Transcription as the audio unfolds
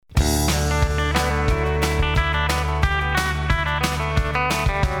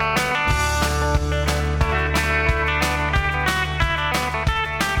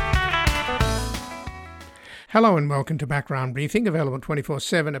Hello and welcome to Background Briefing, available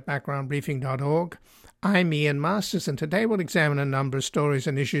 24/7 at backgroundbriefing.org. I'm Ian Masters, and today we'll examine a number of stories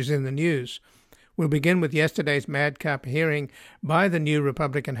and issues in the news. We'll begin with yesterday's madcap hearing by the new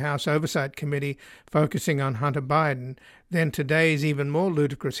Republican House Oversight Committee focusing on Hunter Biden, then today's even more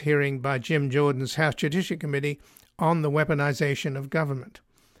ludicrous hearing by Jim Jordan's House Judiciary Committee on the weaponization of government.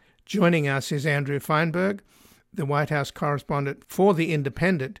 Joining us is Andrew Feinberg, the White House correspondent for The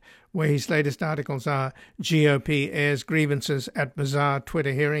Independent, where his latest articles are GOP airs grievances at bizarre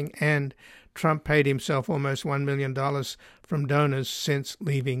Twitter hearing and Trump paid himself almost $1 million from donors since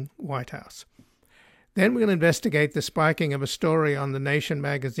leaving White House. Then we'll investigate the spiking of a story on The Nation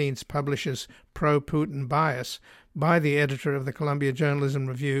magazine's publisher's pro-Putin bias by the editor of the Columbia Journalism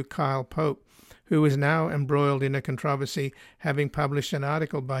Review, Kyle Pope, who is now embroiled in a controversy, having published an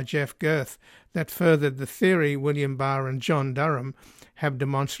article by Jeff Gerth that furthered the theory William Barr and John Durham have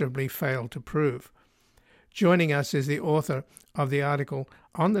demonstrably failed to prove. Joining us is the author of the article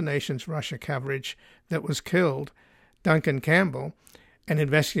on the Nation's Russia coverage that was killed, Duncan Campbell, an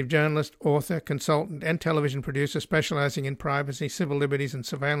investigative journalist, author, consultant, and television producer specializing in privacy, civil liberties, and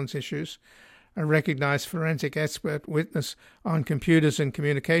surveillance issues, a recognized forensic expert witness on computers and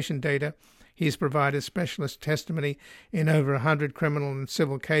communication data. He's provided specialist testimony in over 100 criminal and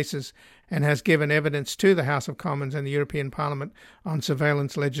civil cases and has given evidence to the House of Commons and the European Parliament on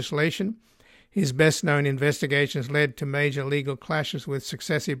surveillance legislation. His best-known investigations led to major legal clashes with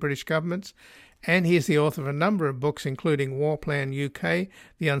successive British governments, and he is the author of a number of books, including War Plan UK,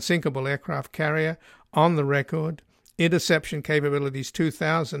 The Unsinkable Aircraft Carrier, On the Record, Interception Capabilities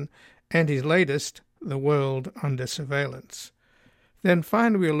 2000, and his latest, The World Under Surveillance. Then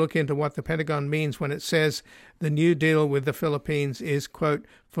finally we'll look into what the Pentagon means when it says the new deal with the Philippines is, quote,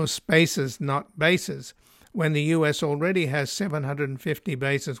 for spaces, not bases, when the U.S. already has 750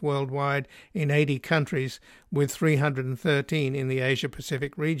 bases worldwide in 80 countries, with 313 in the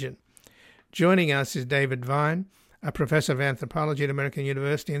Asia-Pacific region. Joining us is David Vine, a professor of anthropology at American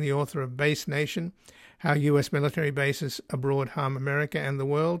University and the author of Base Nation, How U.S. Military Bases Abroad Harm America and the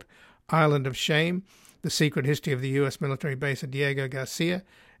World, Island of Shame, The Secret History of the U.S. Military Base at Diego Garcia,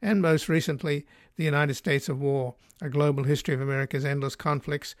 and most recently, The United States of War, A Global History of America's Endless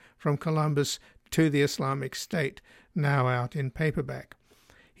Conflicts from Columbus to the Islamic State, now out in paperback.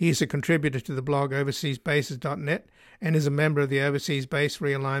 He is a contributor to the blog overseasbases.net and is a member of the Overseas Base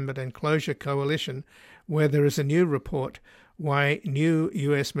Realignment and Closure Coalition, where there is a new report, Why New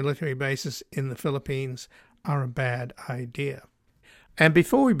U.S. Military Bases in the Philippines Are a Bad Idea. And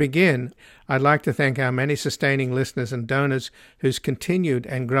before we begin, I'd like to thank our many sustaining listeners and donors whose continued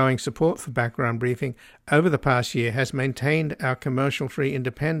and growing support for Background Briefing over the past year has maintained our commercial-free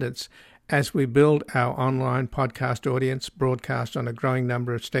independence as we build our online podcast audience, broadcast on a growing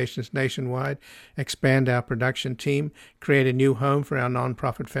number of stations nationwide, expand our production team, create a new home for our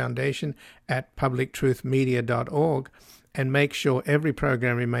nonprofit foundation at publictruthmedia.org, and make sure every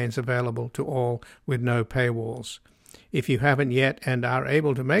program remains available to all with no paywalls. If you haven't yet and are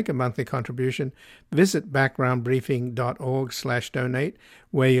able to make a monthly contribution, visit backgroundbriefing.org/donate,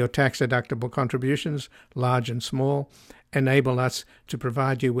 where your tax-deductible contributions, large and small, enable us to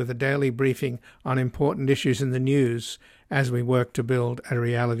provide you with a daily briefing on important issues in the news as we work to build a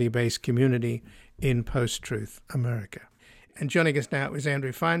reality-based community in post-truth America. And joining us now is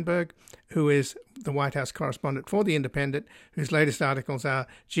Andrew Feinberg, who is the White House correspondent for The Independent, whose latest articles are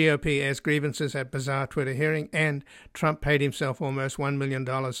GOP airs grievances at bizarre Twitter hearing and Trump paid himself almost $1 million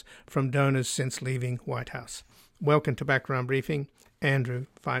from donors since leaving White House. Welcome to Background Briefing, Andrew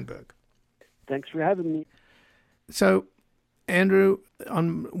Feinberg. Thanks for having me. So, Andrew,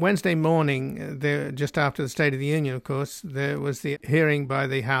 on Wednesday morning, just after the State of the Union, of course, there was the hearing by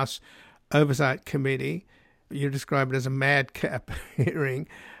the House Oversight Committee. You describe it as a madcap hearing,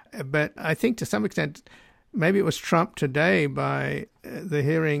 but I think to some extent, maybe it was trumped today by the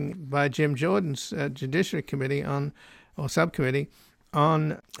hearing by Jim Jordan's Judiciary Committee subcommittee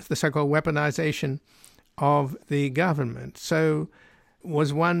on the so-called weaponization of the government. So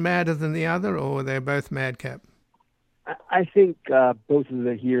was one madder than the other, or were they both madcap? I think both of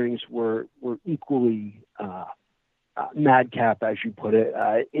the hearings were equally madcap, as you put it,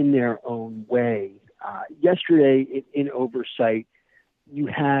 in their own way. Yesterday in oversight, you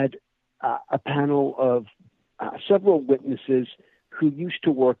had a panel of several witnesses who used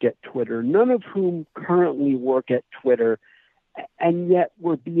to work at Twitter, none of whom currently work at Twitter, and yet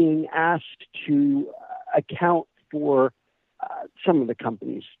were being asked to account for some of the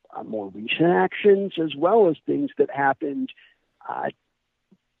company's more recent actions, as well as things that happened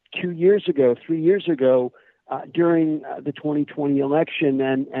 2 years ago, 3 years ago, during the 2020 election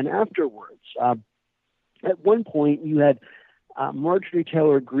and afterwards. At one point, you had Marjorie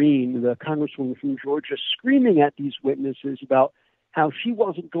Taylor Greene, the congresswoman from Georgia, screaming at these witnesses about how she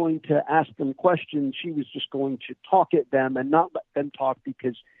wasn't going to ask them questions. She was just going to talk at them and not let them talk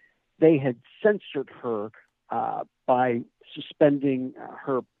because they had censored her by suspending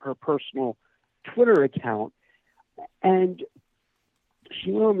her personal Twitter account. And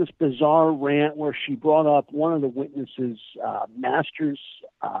she went on this bizarre rant where she brought up one of the witnesses'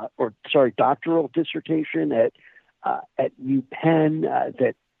 doctoral dissertation at UPenn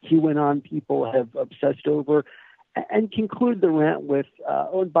that he went on people have obsessed over, and conclude the rant with,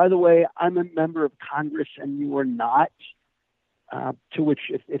 oh, and by the way, I'm a member of Congress and you are not. To which,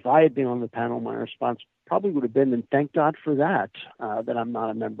 if I had been on the panel, my response probably would have been, and thank God for that, that I'm not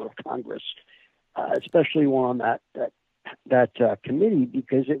a member of Congress, especially one on that committee,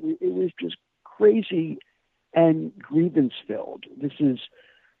 because it was just crazy and grievance filled. This is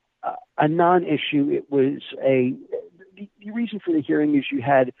a non-issue. It was the reason for the hearing is you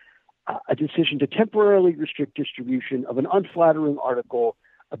had a decision to temporarily restrict distribution of an unflattering article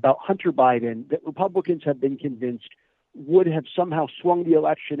about Hunter Biden that Republicans have been convinced would have somehow swung the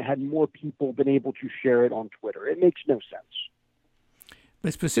election had more people been able to share it on Twitter. It makes no sense.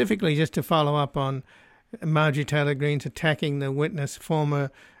 But specifically, just to follow up on Marjorie Taylor Greene's attacking the witness,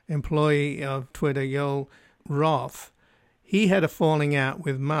 former employee of Twitter, Yoel Roth, he had a falling out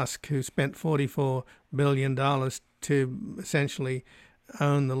with Musk, who spent $44 billion to essentially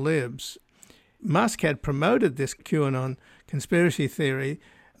own the libs. Musk had promoted this QAnon conspiracy theory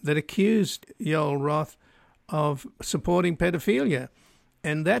that accused Yoel Roth of supporting pedophilia.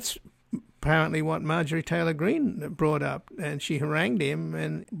 And that's apparently what Marjorie Taylor Greene brought up. And she harangued him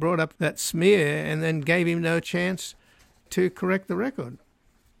and brought up that smear and then gave him no chance to correct the record.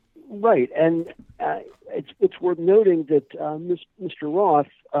 Right. And it's worth noting that Mr. Roth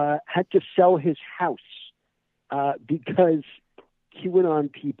had to sell his house because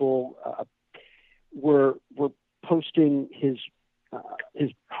QAnon people were posting his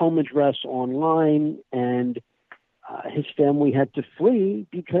home address online, and his family had to flee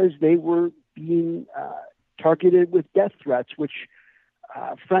because they were being targeted with death threats, which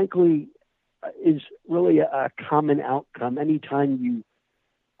frankly is really a common outcome anytime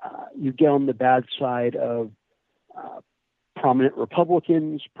you get on the bad side of prominent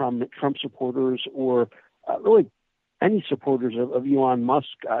Republicans, prominent Trump supporters, or really any supporters of Elon Musk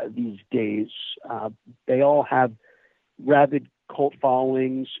these days. They all have rabid cult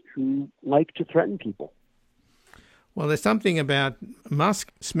followings who like to threaten people. Well, there's something about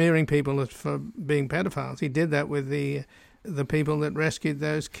Musk smearing people for being pedophiles. He did that with the people that rescued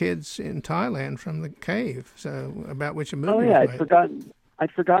those kids in Thailand from the cave. So about which a movie. Oh yeah,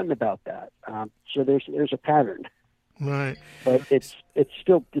 I'd forgotten about that. So there's a pattern. Right. But it's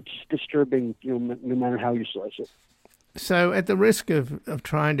disturbing, no matter how you slice it. So at the risk of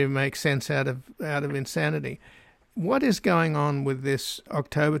trying to make sense out of insanity, what is going on with this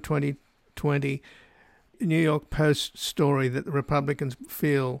October 2020 New York Post story that the Republicans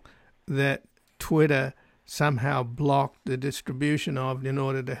feel that Twitter somehow blocked the distribution of in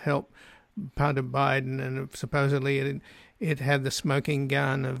order to help Hunter Biden, and supposedly it had the smoking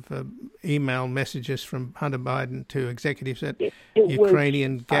gun of email messages from Hunter Biden to executives at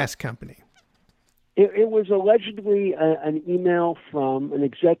Ukrainian gas company? It was allegedly an email from an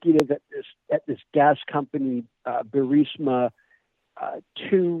executive at this gas company, Burisma,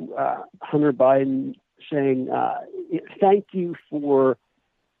 to Hunter Biden, saying, "Thank you for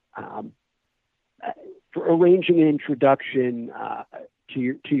arranging an introduction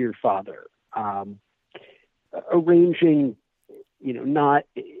to your father." Arranging, not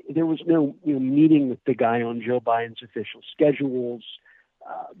there was no meeting with the guy on Joe Biden's official schedules.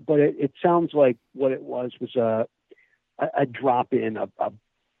 But it sounds like what it was a drop-in, a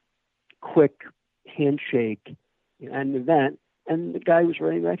quick handshake, an event, and the guy was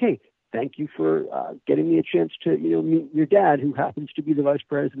writing like, "Hey, thank you for getting me a chance to meet your dad, who happens to be the vice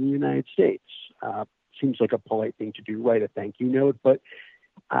president of the United States." Seems like a polite thing to do, write a thank you note, but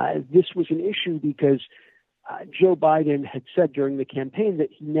this was an issue because Joe Biden had said during the campaign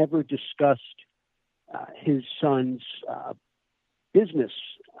that he never discussed his son's business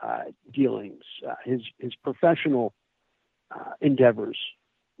dealings, his professional endeavors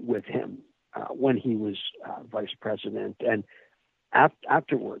with him when he was vice president and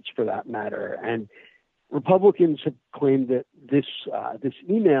afterwards, for that matter. And Republicans have claimed that this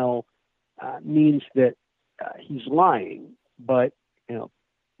email means that he's lying, but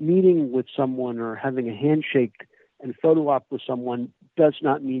meeting with someone or having a handshake and photo op with someone does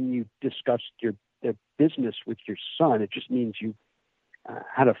not mean you discussed their business with your son. It just means you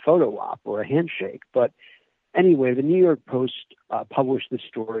had a photo op or a handshake. But anyway, the New York Post published this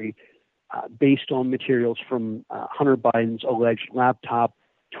story based on materials from Hunter Biden's alleged laptop.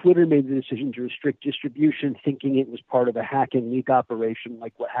 Twitter made the decision to restrict distribution, thinking it was part of a hack and leak operation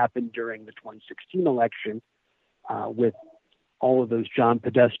like what happened during the 2016 election with all of those John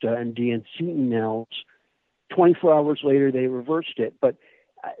Podesta and DNC emails. 24 hours later, they reversed it. But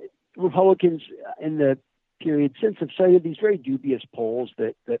Republicans in the period since have cited these very dubious polls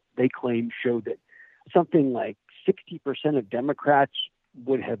that they claim showed that something like 60% of Democrats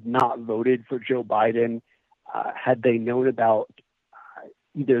would have not voted for Joe Biden had they known about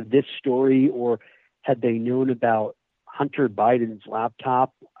either this story or had they known about Hunter Biden's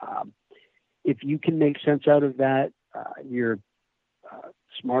laptop. If you can make sense out of that, you're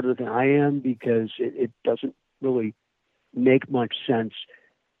smarter than I am, because it doesn't really make much sense.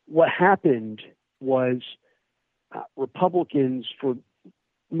 What happened was Republicans, for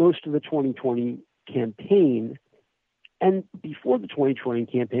most of the 2020 campaign, and before the 2020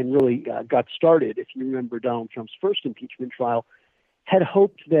 campaign really got started, if you remember Donald Trump's first impeachment trial, had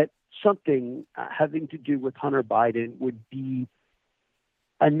hoped that something having to do with Hunter Biden would be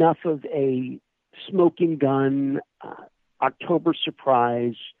enough of a smoking gun, October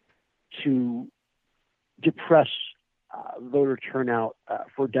surprise to depress voter turnout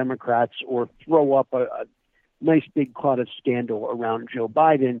for Democrats or throw up a nice big cloud of scandal around Joe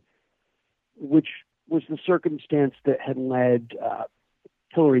Biden, which was the circumstance that had led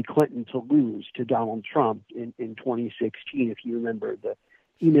Hillary Clinton to lose to Donald Trump in 2016. If you remember the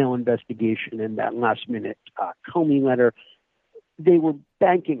email investigation and that last-minute Comey letter, they were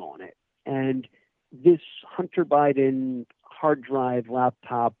banking on it. And this Hunter Biden hard drive,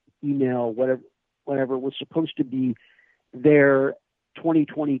 laptop, email, whatever was supposed to be their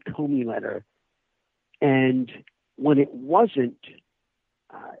 2020 Comey letter. And when it wasn't,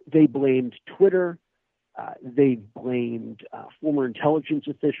 they blamed Twitter. They blamed former intelligence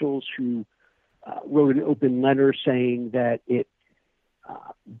officials who wrote an open letter saying that it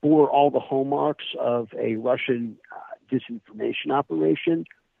bore all the hallmarks of a Russian disinformation operation,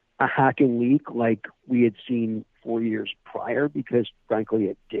 a hack and leak like we had seen 4 years prior, because frankly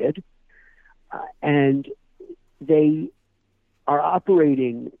it did. And they are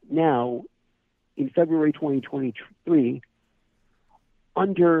operating now in February 2023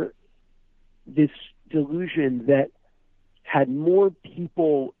 under this delusion that had more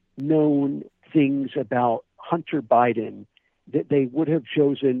people known things about Hunter Biden, that they would have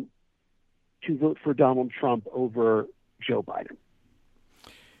chosen to vote for Donald Trump over Joe Biden.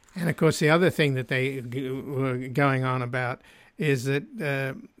 And of course, the other thing that they were going on about is that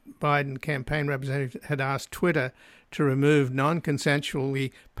Biden campaign representative had asked Twitter to remove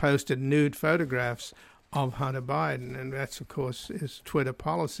non-consensually posted nude photographs of Hunter Biden. And that's, of course, is Twitter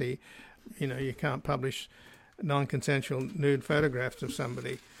policy. You know, you can't publish non-consensual nude photographs of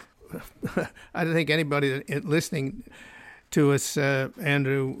somebody. I don't think anybody listening to us,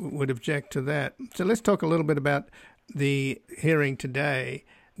 Andrew, would object to that. So let's talk a little bit about the hearing today.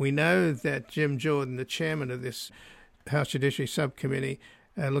 We know that Jim Jordan, the chairman of this House Judiciary Subcommittee,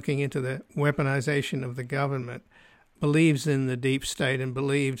 looking into the weaponization of the government, believes in the deep state and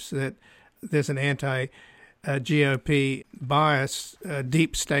believes that there's an anti-GOP bias,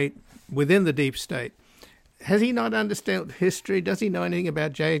 deep state within the deep state. Has he not understood history? Does he know anything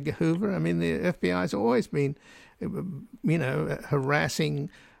about J. Edgar Hoover? I mean, the FBI has always been, harassing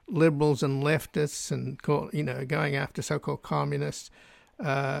liberals and leftists and, going after so-called communists.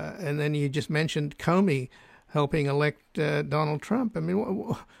 And then you just mentioned Comey helping elect Donald Trump. I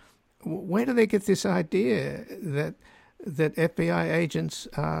mean, where do they get this idea that FBI agents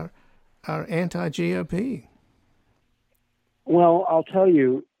are anti-GOP? Well, I'll tell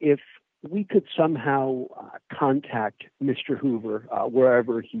you, if we could somehow contact Mr. Hoover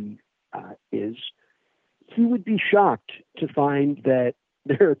wherever he is, he would be shocked to find that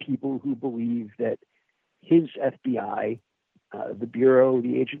there are people who believe that his FBI, the bureau,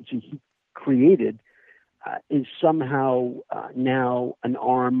 the agency he created, is somehow now an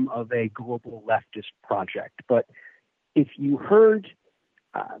arm of a global leftist project. But if you heard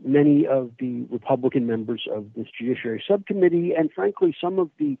many of the Republican members of this Judiciary Subcommittee, and frankly, some of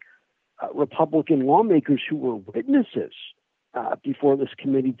the Republican lawmakers who were witnesses before this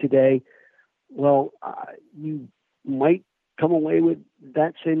committee today, well, you might come away with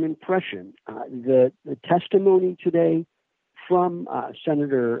that same impression. The testimony today from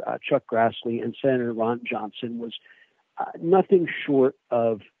Senator Chuck Grassley and Senator Ron Johnson was nothing short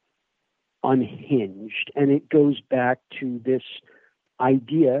of unhinged. And it goes back to this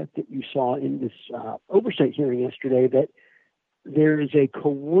idea that you saw in this oversight hearing yesterday that there is a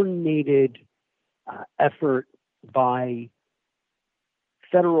coordinated effort by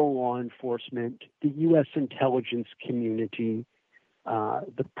federal law enforcement, the U.S. intelligence community,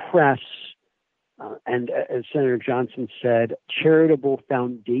 the press, and as Senator Johnson said, charitable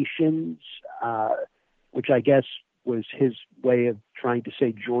foundations, which I guess was his way of trying to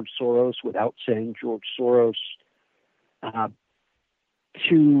say George Soros without saying George Soros,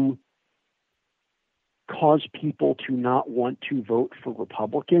 to cause people to not want to vote for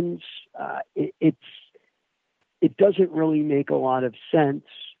Republicans. It doesn't really make a lot of sense,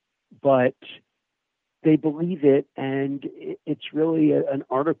 but they believe it, and it's really an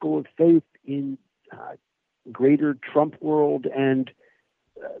article of faith in greater Trump world and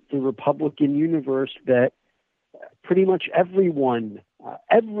the Republican universe that pretty much everyone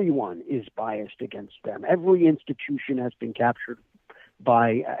is biased against them. Every institution has been captured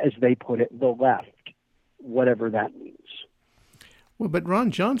by, as they put it, the left, whatever that means. Well, but Ron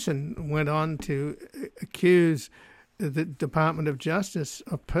Johnson went on to accuse the Department of Justice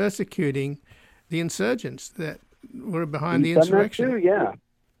of persecuting the insurgents that were behind the insurrection. Done that too, yeah.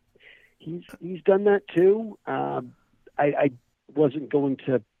 He's done that too. I wasn't going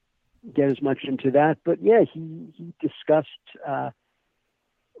to get as much into that, but yeah, he discussed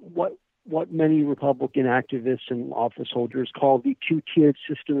what many Republican activists and office holders call the two-tiered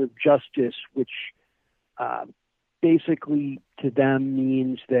system of justice, which basically to them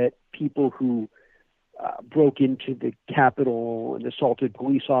means that people who broke into the Capitol and assaulted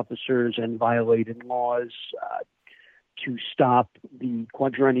police officers and violated laws to stop the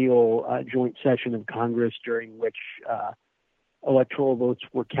quadrennial joint session of Congress during which electoral votes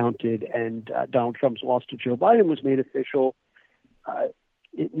were counted and Donald Trump's loss to Joe Biden was made official.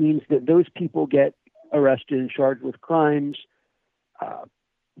 It means that those people get arrested and charged with crimes,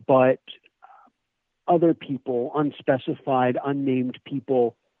 but other people, unspecified, unnamed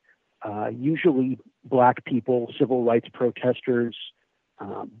people, usually Black people, civil rights protesters,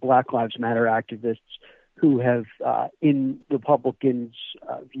 Black Lives Matter activists who have, in Republicans'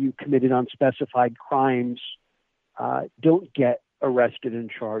 view, committed unspecified crimes, don't get arrested and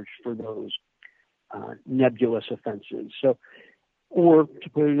charged for those nebulous offenses. So, or to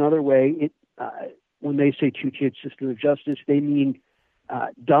put it another way, when they say two-tiered system of justice, they mean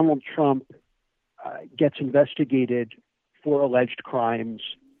Donald Trump gets investigated for alleged crimes,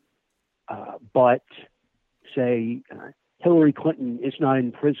 but say Hillary Clinton is not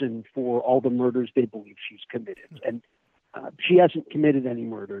in prison for all the murders they believe she's committed. And she hasn't committed any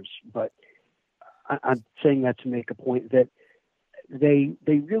murders, but I'm saying that to make a point that they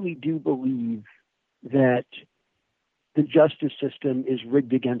really do believe that the justice system is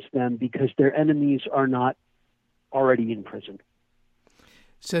rigged against them because their enemies are not already in prison.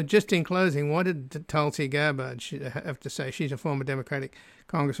 So just in closing, what did Tulsi Gabbard have to say? She's a former Democratic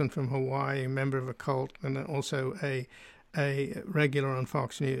congressman from Hawaii, a member of a cult, and also a regular on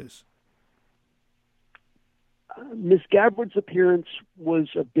Fox News. Ms. Gabbard's appearance was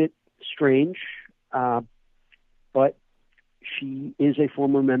a bit strange, but she is a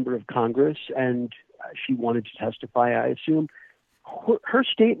former member of Congress, and she wanted to testify, I assume. Her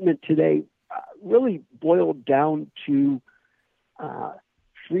statement today really boiled down to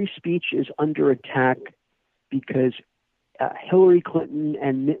free speech is under attack because Hillary Clinton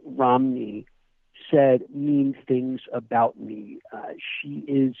and Mitt Romney said mean things about me.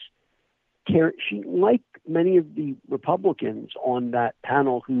 She, like many of the Republicans on that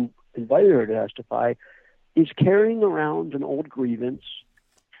panel who invited her to testify, is carrying around an old grievance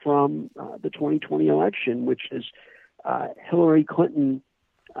from the 2020 election, which is Hillary Clinton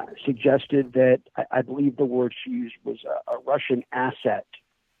suggested that, I believe the word she used was a Russian asset,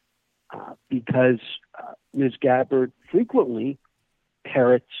 because Ms. Gabbard frequently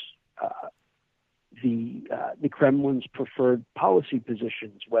parrots the Kremlin's preferred policy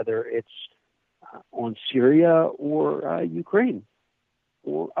positions, whether it's on Syria or Ukraine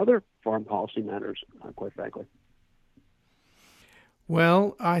or other foreign policy matters, quite frankly.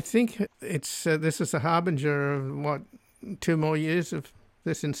 Well, I think it's this is a harbinger of 2 more years of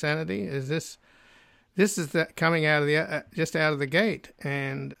this insanity. This is that coming out of the just out of the gate,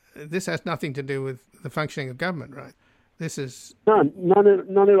 and this has nothing to do with the functioning of government, right? This is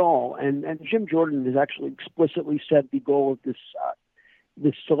none at all. And Jim Jordan has actually explicitly said the goal of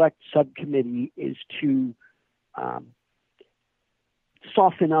this select subcommittee is to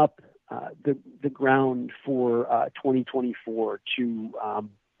soften up the ground for 2024 to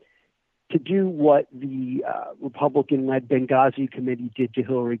do what the Republican-led Benghazi committee did to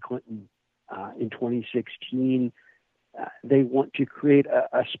Hillary Clinton in 2016, They want to create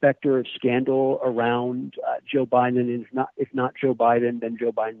a specter of scandal around Joe Biden, and if not Joe Biden, then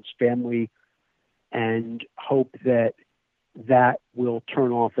Joe Biden's family, and hope that that will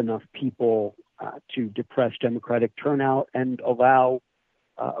turn off enough people to depress Democratic turnout and allow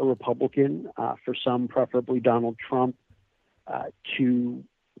a Republican, for some preferably Donald Trump, to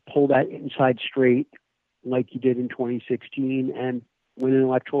pull that inside straight like he did in 2016 and win an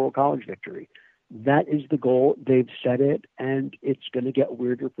electoral college victory. That is the goal. They've set it, and it's going to get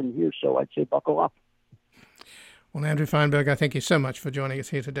weirder from here. So I'd say buckle up. Well, Andrew Feinberg, I thank you so much for joining us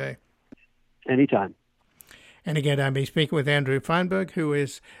here today. Anytime. And again, I'll be speaking with Andrew Feinberg, who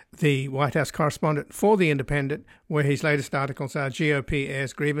is the White House correspondent for The Independent, where his latest articles are GOP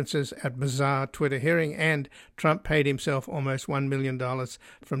airs grievances at bizarre Twitter hearing and Trump paid himself almost $1 million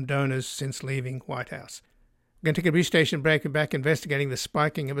from donors since leaving White House. We're going to take a brief station break. We're back investigating the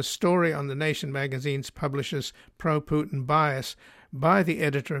spiking of a story on The Nation magazine's publisher's pro-Putin bias by the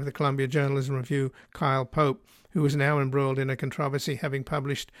editor of the Columbia Journalism Review, Kyle Pope, who is now embroiled in a controversy, having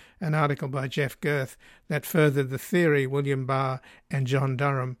published an article by Jeff Gerth that furthered the theory William Barr and John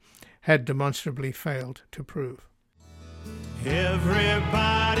Durham had demonstrably failed to prove.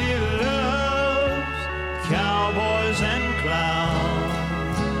 Everybody loves cowboys and clowns.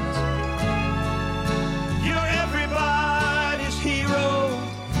 You're everybody's hero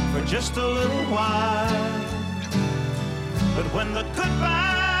for just a little while. But when the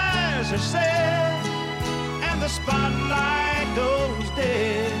goodbyes are said and the spotlight goes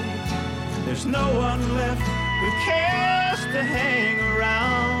dead, there's no one left who cares to hang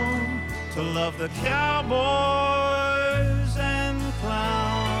around to love the cowboys and clowns.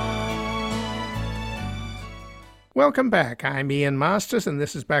 Welcome back. I'm Ian Masters, and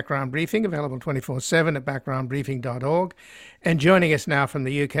this is Background Briefing, available 24/7 at backgroundbriefing.org. And joining us now from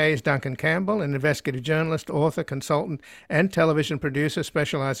the UK is Duncan Campbell, an investigative journalist, author, consultant, and television producer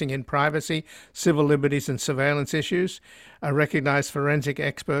specializing in privacy, civil liberties, and surveillance issues, a recognized forensic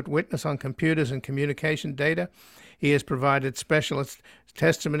expert witness on computers and communication data. He has provided specialist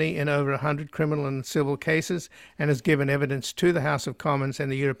testimony in over 100 criminal and civil cases and has given evidence to the House of Commons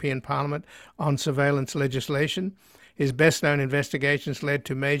and the European Parliament on surveillance legislation. His best-known investigations led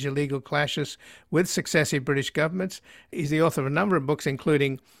to major legal clashes with successive British governments. He's the author of a number of books,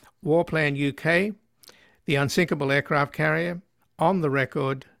 including War Plan UK, The Unsinkable Aircraft Carrier, On the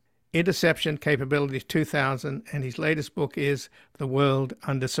Record, Interception Capabilities 2000, and his latest book is The World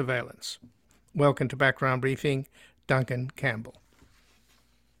Under Surveillance. Welcome to Background Briefing, Duncan Campbell.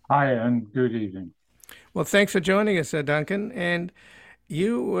 Hi, and good evening. Well, thanks for joining us, Duncan. And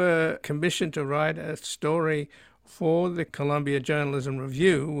you were commissioned to write a story for the Columbia Journalism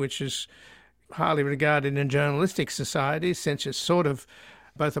Review, which is highly regarded in journalistic societies, since it's sort of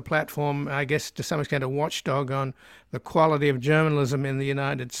both a platform, I guess, to some extent, a watchdog on the quality of journalism in the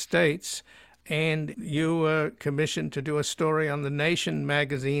United States. And you were commissioned to do a story on The Nation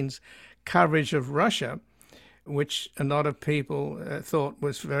magazine's coverage of Russia, which a lot of people thought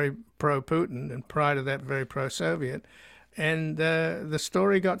was very pro-Putin, and prior to that, very pro-Soviet. And the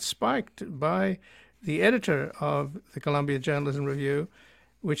story got spiked by the editor of the Columbia Journalism Review,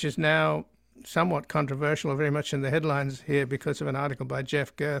 which is now somewhat controversial, very much in the headlines here because of an article by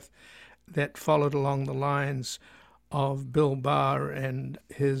Jeff Gerth that followed along the lines of Bill Barr and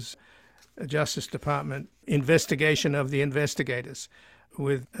his Justice Department investigation of the investigators,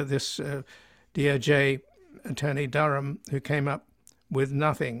 with this DOJ attorney Durham, who came up with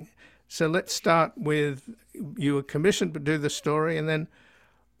nothing. So let's start with, you were commissioned to do the story, and then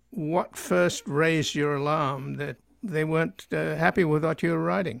what first raised your alarm that they weren't happy with what you were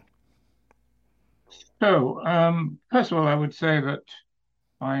writing? So, first of all, I would say that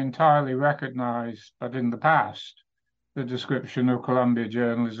I entirely recognize that in the past, the description of Columbia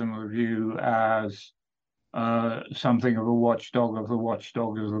Journalism Review as something of a watchdog of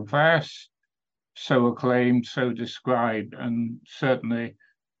the press, so acclaimed, so described, and certainly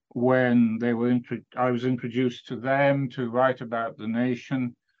when they were I was introduced to them to write about The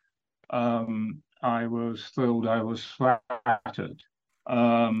Nation, I was thrilled, I was flattered.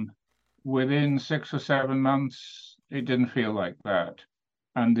 Within 6 or 7 months, it didn't feel like that.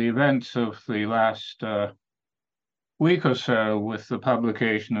 And the events of the last week or so, with the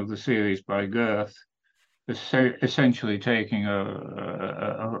publication of the series by Gerth, essentially taking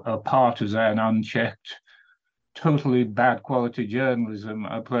a partisan, unchecked, totally bad quality journalism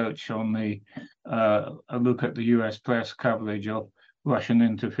approach on a look at the US press coverage of Russian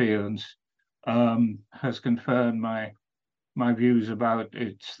interference, has confirmed my views about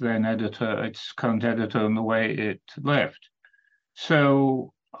its then editor, its current editor, and the way it left.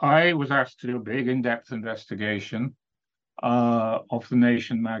 So I was asked to do a big in-depth investigation. of The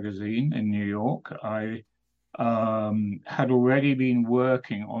Nation magazine in New York. I had already been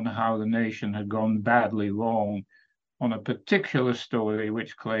working on how The Nation had gone badly wrong on a particular story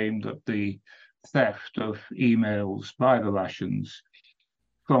which claimed that the theft of emails by the Russians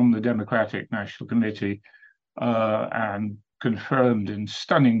from the Democratic National Committee and confirmed in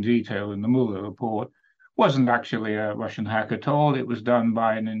stunning detail in the Mueller report wasn't actually a Russian hack at all. It was done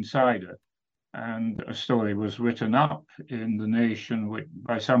by an insider. And a story was written up in The Nation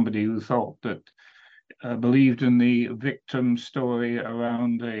by somebody who thought that, believed in the victim story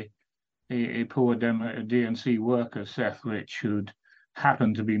around a poor DNC worker, Seth Rich, who'd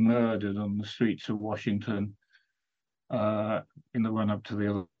happened to be murdered on the streets of Washington in the run-up to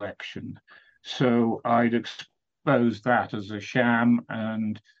the election. So I'd exposed that as a sham.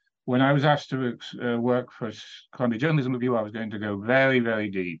 And when I was asked to work for Columbia Journalism Review, I was going to go very, very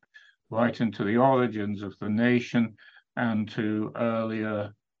deep, right into the origins of The Nation and to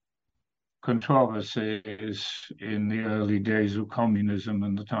earlier controversies in the early days of communism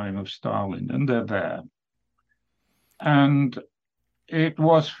and the time of Stalin, and they're there. And it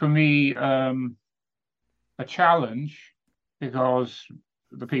was for me a challenge, because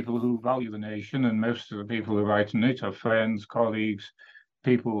the people who value The Nation and most of the people who write in it are friends, colleagues,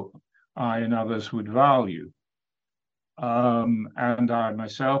 people I and others would value. And I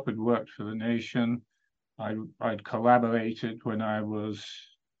myself had worked for The Nation. I'd collaborated when I was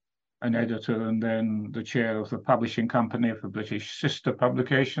an editor and then the chair of the publishing company of a British sister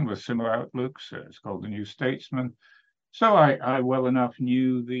publication with similar outlooks. It's called The New Statesman. So I well enough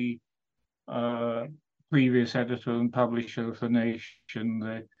knew the previous editor and publisher of The Nation,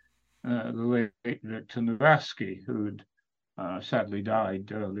 the late Victor Navratsky, who'd sadly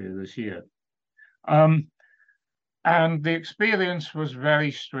died earlier this year. And the experience was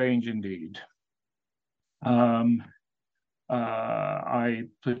very strange indeed. I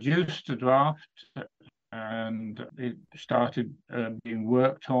produced a draft and it started being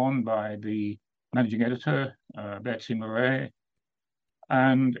worked on by the managing editor, Betsy Murray.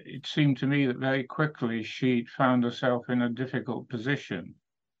 And it seemed to me that very quickly she'd found herself in a difficult position.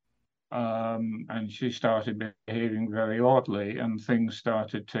 And she started behaving very oddly, and things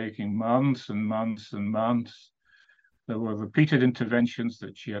started taking months and months and months. There were repeated interventions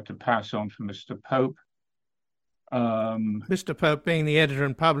that she had to pass on from Mr. Pope. Mr. Pope being the editor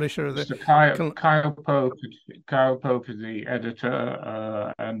and publisher of the... Mr. Kyle Pope is the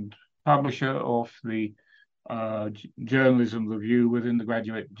editor and publisher of the Journalism Review within the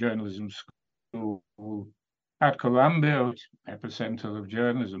Graduate Journalism School at Columbia, epicenter of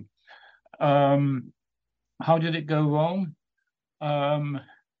journalism. How did it go wrong?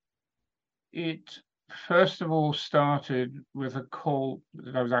 It first of all started with a call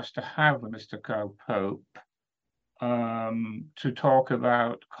that I was asked to have with Mr. Kyle Pope to talk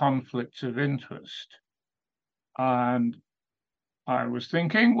about conflicts of interest. And I was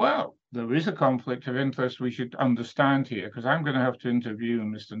thinking, well, there is a conflict of interest we should understand here, because I'm going to have to interview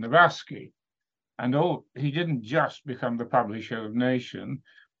Mr. Navratsky. And he didn't just become the publisher of Nation.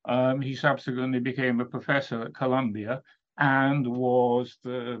 He subsequently became a professor at Columbia and was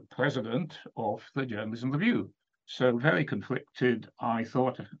the president of the Journalism Review. So very conflicted. I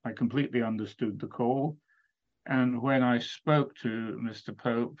thought I completely understood the call. And when I spoke to Mr.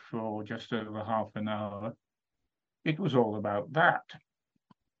 Pope for just over half an hour, it was all about that.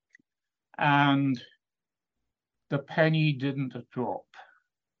 And the penny didn't drop.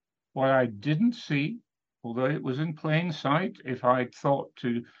 What I didn't see, although it was in plain sight, if I'd thought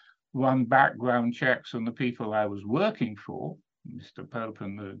to run background checks on the people I was working for, Mr. Pope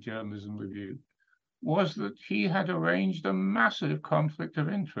and the Journalism Review, was that he had arranged a massive conflict of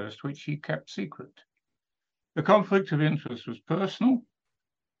interest, which he kept secret. The conflict of interest was personal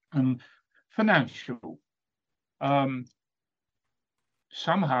and financial.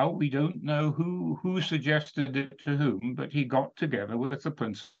 Somehow, we don't know who suggested it to whom, but he got together with the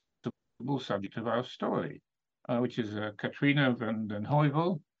principal subject of our story, which is Katrina van den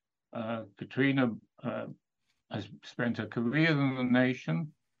Heuvel. Katrina has spent her career in The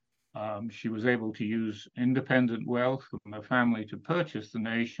Nation. She was able to use independent wealth from her family to purchase The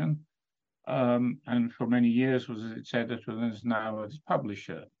Nation, and for many years was its editor and is now its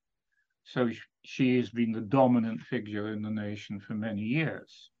publisher. So she has been the dominant figure in The Nation for many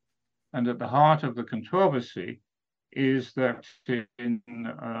years. And at the heart of the controversy is that in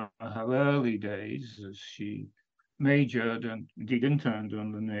her early days, as she majored and indeed interned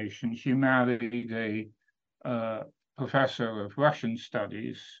on The Nation, she married a professor of Russian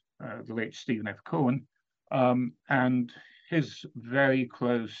studies, the late Stephen F. Cohen, and his very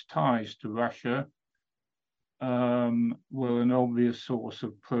close ties to Russia were an obvious source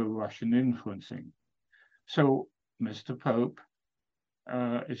of pro-Russian influencing. So Mr. Pope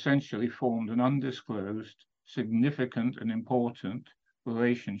essentially formed an undisclosed, significant and important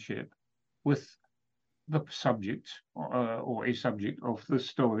relationship with the subject or a subject of the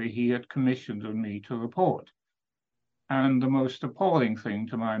story he had commissioned on me to report. And the most appalling thing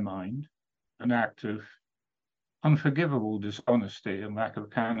to my mind, an act of unforgivable dishonesty and lack of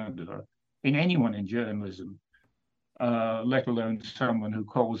candor in anyone in journalism, let alone someone who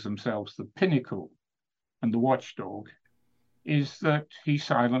calls themselves the pinnacle and the watchdog, is that he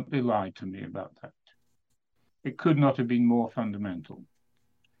silently lied to me about that. It could not have been more fundamental.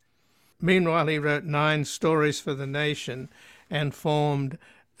 Meanwhile, he wrote 9 stories for The Nation and formed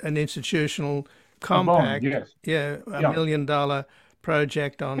an institutional compact, $1 million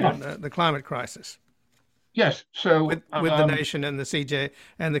project on the climate crisis. Yes, so with The Nation and the CJ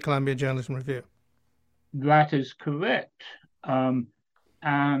and the Columbia Journalism Review. That is correct, and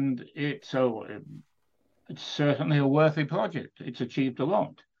it's certainly a worthy project. It's achieved a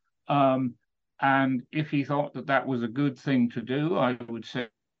lot, and if he thought that that was a good thing to do, I would say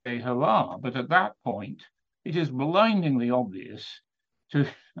hurrah. But at that point, it is blindingly obvious to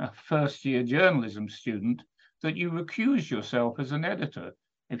a first-year journalism student that you recuse yourself as an editor.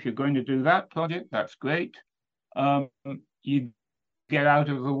 If you're going to do that project, that's great. You get out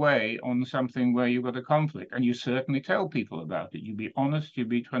of the way on something where you've got a conflict, and you certainly tell people about it. You be honest, you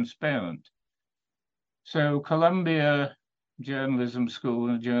be transparent. So Columbia Journalism School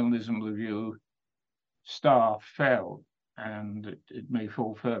and Journalism Review staff fell, and it may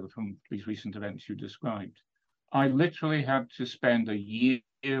fall further from these recent events you described. I literally had to spend a year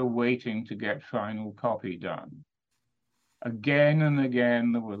waiting to get final copy done. Again and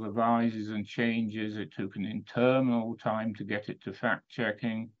again, there were revises and changes. It took an internal time to get it to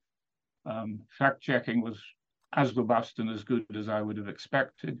fact-checking. Fact-checking was as robust and as good as I would have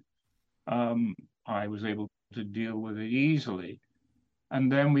expected. I was able to deal with it easily.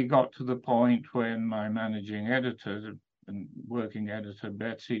 And then we got to the point when my managing editor and working editor,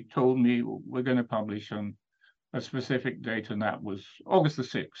 Betsy, told me we're going to publish on a specific date, and that was August the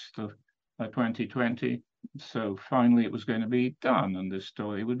 6th of 2020. So finally it was going to be done and this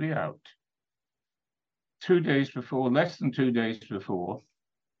story would be out. 2 days before, less than 2 days before,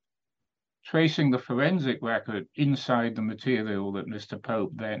 tracing the forensic record inside the material that Mr.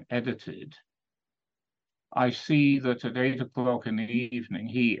 Pope then edited, I see that at 8 o'clock in the evening,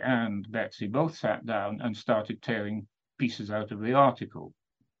 he and Betsy both sat down and started tearing pieces out of the article.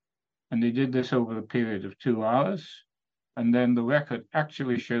 And they did this over a period of 2 hours. And then the record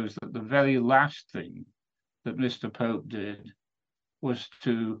actually shows that the very last thing that Mr. Pope did was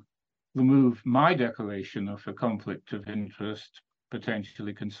to remove my declaration of a conflict of interest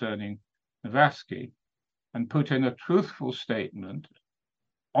potentially concerning Nowatzki and put in a truthful statement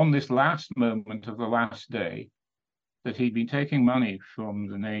on this last moment of the last day that he'd been taking money from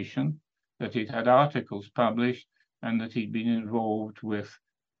The Nation, that he'd had articles published, and that he'd been involved with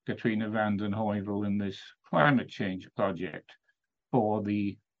Katrina vanden Heuvel in this climate change project for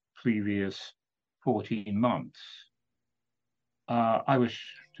the previous 14 months. I was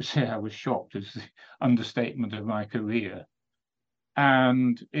shocked is the understatement of my career.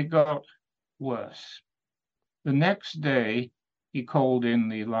 And it got worse. The next day, he called in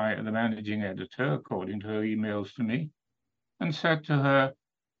the managing editor, according to her emails to me, and said to her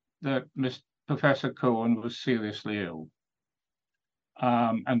that Professor Cohen was seriously ill,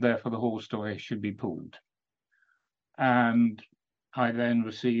 and therefore the whole story should be pulled. And I then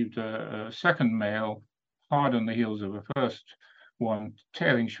received a second mail, hard on the heels of a first one,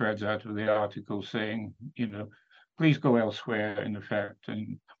 tearing shreds out of the article saying, please go elsewhere, in effect,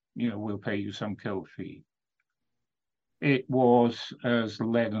 and, we'll pay you some kill fee. It was as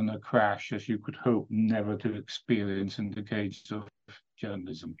leaden a crash as you could hope never to experience in the cage of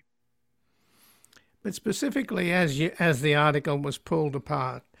journalism. But specifically, as the article was pulled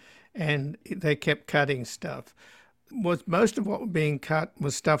apart and they kept cutting stuff, was most of what was being cut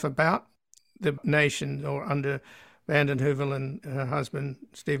was stuff about the Nation or under vanden Heuvel and her husband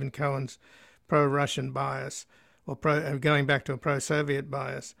Stephen Cohen's pro-Russian bias or going back to a pro-Soviet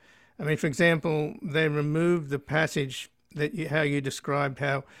bias. I mean, for example, they removed the passage how you described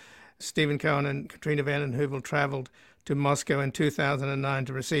how Stephen Cohen and Katrina vanden Heuvel traveled to Moscow in 2009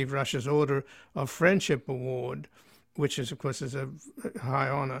 to receive Russia's Order of Friendship Award, which is, of course, is a high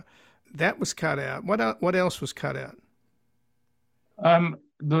honor. That was cut out. What else was cut out?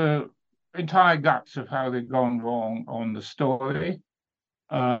 The entire guts of how they'd gone wrong on the story.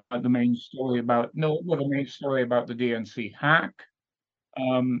 The main story about the DNC hack,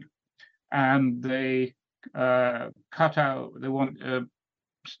 and they cut out.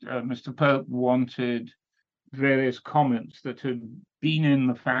 Mr. Pope wanted various comments that had been in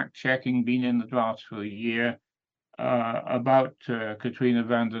the fact-checking, been in the drafts for a year about Katrina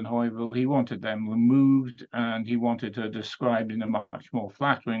vanden Heuvel. He wanted them removed, and he wanted her described in a much more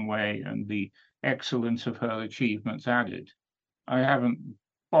flattering way and the excellence of her achievements added. I haven't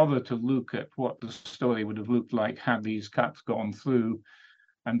bothered to look at what the story would have looked like had these cuts gone through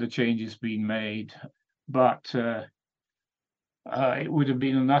and the changes been made, but it would have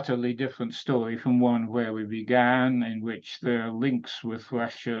been an utterly different story from one where we began, in which the links with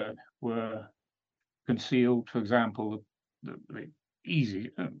Russia were concealed. For example, the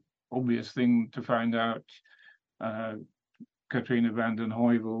easy, obvious thing to find out, Katrina vanden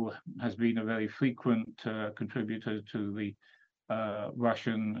Heuvel has been a very frequent contributor to the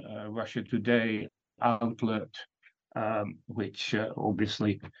Russia Today outlet, which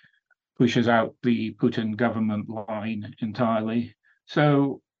obviously pushes out the Putin government line entirely.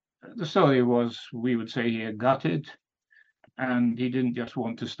 So the story was, we would say here, gutted. And he didn't just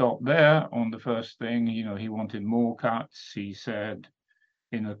want to stop there on the first thing. He wanted more cuts. He said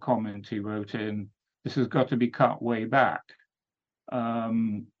in a comment he wrote in, this has got to be cut way back.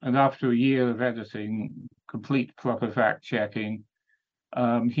 And after a year of editing, complete proper fact checking,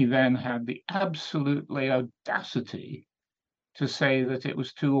 he then had the absolutely audacity to say that it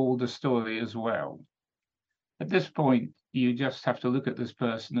was too old a story as well. At this point, you just have to look at this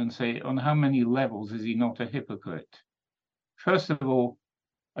person and say, on how many levels is he not a hypocrite? First of all,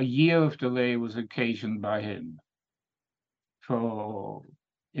 a year of delay was occasioned by him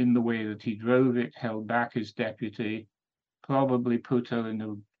in the way that he drove it, held back his deputy, probably put her in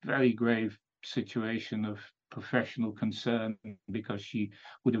a very grave situation of professional concern because she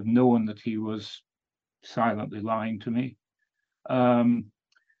would have known that he was silently lying to me. And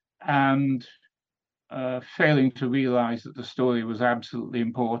failing to realize that the story was absolutely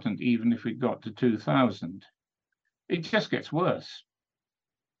important, even if it got to 2000. It just gets worse.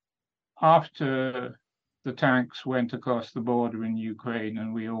 After the tanks went across the border in Ukraine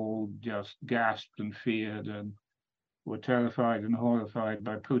and we all just gasped and feared and were terrified and horrified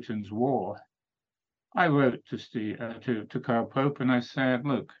by Putin's war, I wrote to Carl Pope and I said,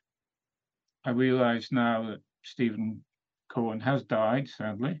 look, I realize now that Stephen Cohen has died,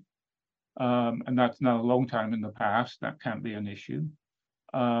 sadly, and that's now a long time in the past. That can't be an issue.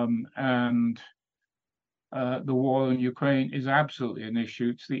 And the war in Ukraine is absolutely an issue.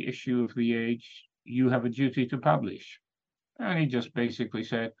 It's the issue of the age. You have a duty to publish. And he just basically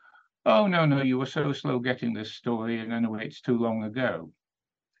said, oh, no, you were so slow getting this story, and anyway, it's too long ago.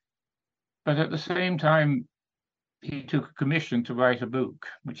 But at the same time, he took a commission to write a book,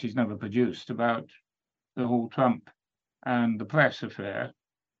 which he's never produced, about the whole Trump and the press affair.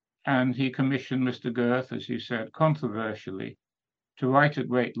 And he commissioned Mr. Girth, as you said, controversially, to write at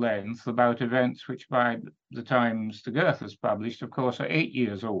great length about events which by the time Mr. Girth has published, of course, are 8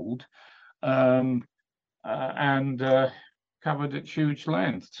 years old, and covered at huge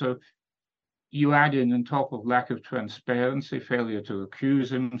length. So you add in, on top of lack of transparency, failure to accuse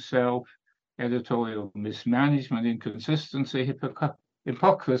himself, editorial mismanagement, inconsistency,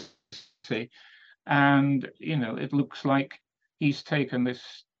 hypocrisy, and it looks like he's taken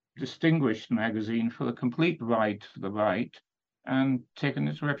this distinguished magazine for a complete ride to the right and taken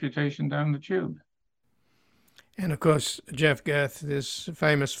its reputation down the tube. And of course, Jeff Girth is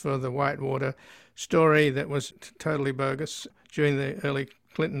famous for the Whitewater story that was totally bogus during the early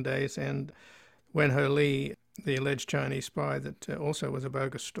Clinton days, and Wen Ho Lee, the alleged Chinese spy, that also was a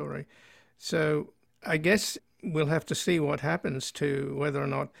bogus story. So I guess we'll have to see what happens to whether or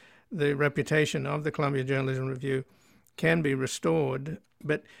not the reputation of the Columbia Journalism Review can be restored.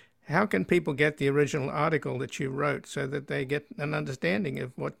 But how can people get the original article that you wrote so that they get an understanding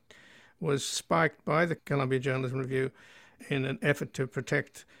of what was spiked by the Columbia Journalism Review in an effort to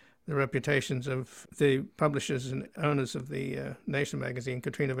protect the reputations of the publishers and owners of the Nation magazine,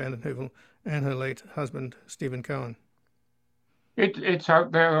 Katrina vanden Heuvel, and her late husband, Stephen Cohen? It's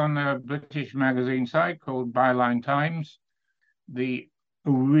out there on a British magazine site called Byline Times. The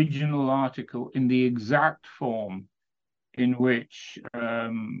original article in the exact form in which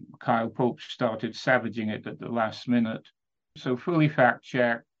Kyle Pope started savaging it at the last minute. So fully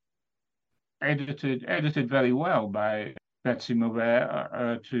fact-checked, edited very well by Betsy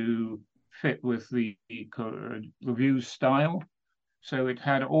Mauvert to fit with the review's style. So it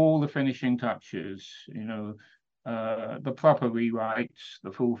had all the finishing touches, the proper rewrites,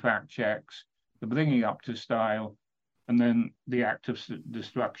 the full fact checks, the bringing up to style, and then the act of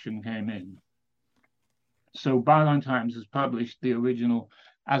destruction came in. So Byline Times has published the original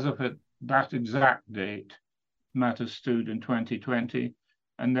as of that exact date, matters stood in 2020,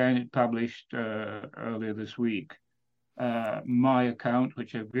 and then it published earlier this week my account,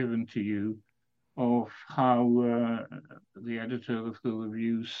 which I've given to you, of how the editor of the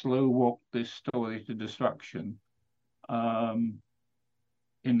review slow-walked this story to destruction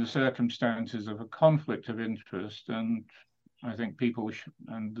in the circumstances of a conflict of interest. And I think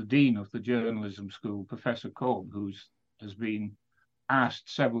and the dean of the journalism school, Professor Kolb, who has been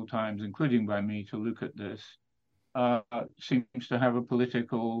asked several times, including by me, to look at this, seems to have a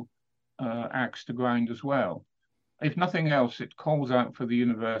political axe to grind as well. If nothing else, it calls out for the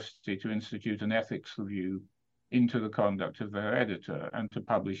university to institute an ethics review into the conduct of their editor and to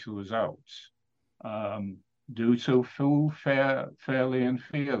publish the results. Do so fairly and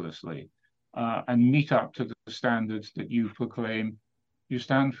fearlessly, and meet up to the standards that you proclaim you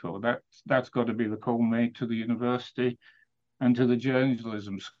stand for. That's got to be the call made to the university and to the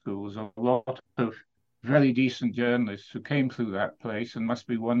journalism schools. A lot of very decent journalists who came through that place and must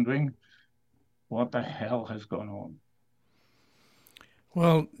be wondering, what the hell has gone on?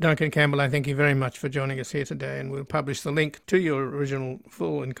 Well, Duncan Campbell, I thank you very much for joining us here today, and we'll publish the link to your original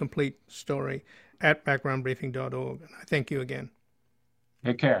full and complete story at backgroundbriefing.org. I thank you again.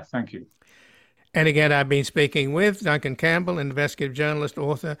 Take care. Thank you. And again, I've been speaking with Duncan Campbell, investigative journalist,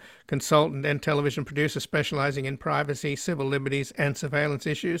 author, consultant, and television producer specializing in privacy, civil liberties, and surveillance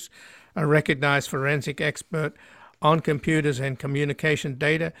issues, a recognized forensic expert on computers and communication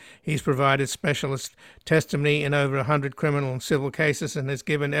data. He's provided specialist testimony in over 100 criminal and civil cases and has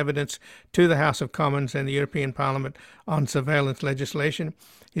given evidence to the House of Commons and the European Parliament on surveillance legislation.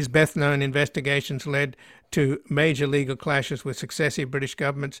 His best-known investigations led to major legal clashes with successive British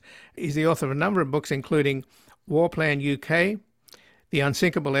governments. He's the author of a number of books, including War Plan UK, The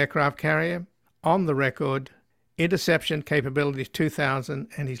Unsinkable Aircraft Carrier, On the Record, Interception Capabilities 2000,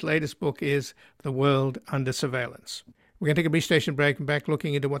 and his latest book is The World Under Surveillance. We're going to take a brief station break and back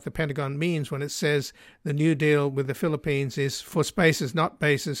looking into what the Pentagon means when it says the new deal with the Philippines is for spaces, not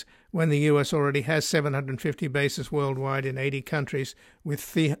bases, when the U.S. already has 750 bases worldwide in 80 countries, with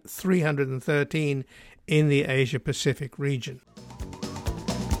 313 in the Asia-Pacific region.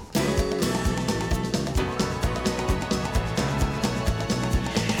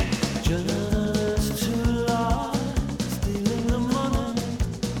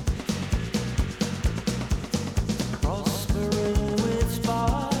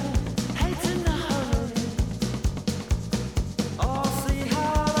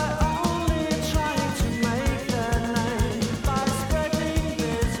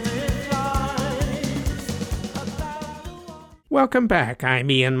 Welcome back. I'm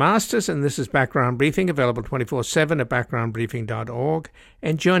Ian Masters, and this is Background Briefing, available 24/7 at backgroundbriefing.org.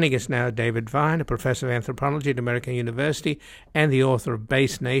 And joining us now, David Vine, a professor of anthropology at American University and the author of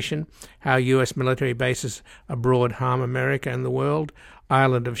Base Nation, How U.S. Military Bases Abroad Harm America and the World,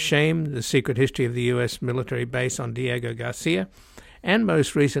 Island of Shame, The Secret History of the U.S. Military Base on Diego Garcia, and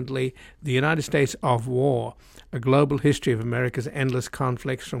most recently, The United States of War, A Global History of America's Endless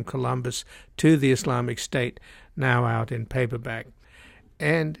Conflicts from Columbus to the Islamic State, now out in paperback.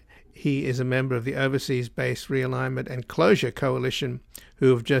 And he is a member of the Overseas Base Realignment and Closure Coalition, who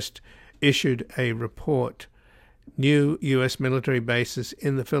have just issued a report. New U.S. military bases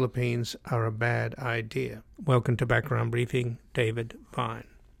in the Philippines are a bad idea. Welcome to Background Briefing, David Vine.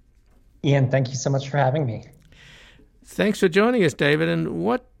 Ian, thank you so much for having me. Thanks for joining us, David. And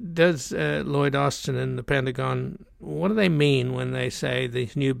what does Lloyd Austin and the Pentagon, what do they mean when they say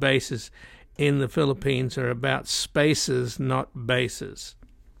these new bases in the Philippines are about spaces, not bases?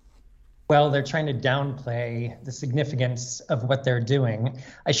 Well, they're trying to downplay the significance of what they're doing.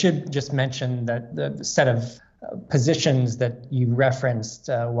 I should just mention that the set of positions that you referenced,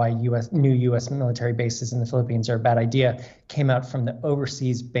 why new U.S. military bases in the Philippines are a bad idea, came out from the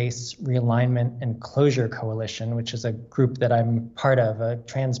Overseas Base Realignment and Closure Coalition, which is a group that I'm part of, a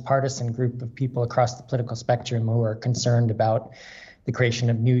transpartisan group of people across the political spectrum who are concerned about the creation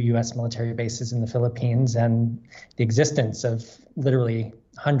of new U.S. military bases in the Philippines and the existence of literally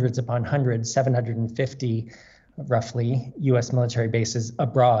hundreds upon hundreds, 750 roughly, U.S. military bases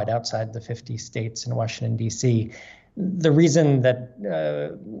abroad outside the 50 states in Washington, D.C. The reason that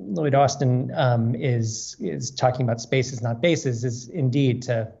Lloyd Austin is talking about spaces, not bases, is indeed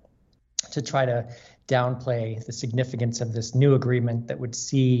to try to downplay the significance of this new agreement that would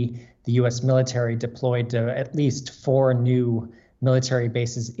see the U.S. military deployed to at least 4 new military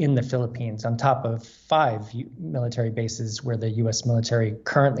bases in the Philippines, on top of 5 military bases where the U.S. military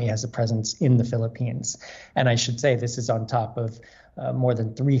currently has a presence in the Philippines. And I should say this is on top of more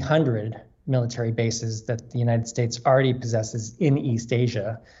than 300 military bases that the United States already possesses in East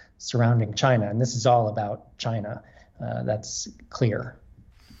Asia surrounding China. And this is all about China. That's clear.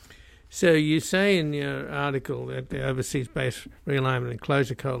 So you say in your article that the Overseas Base Realignment and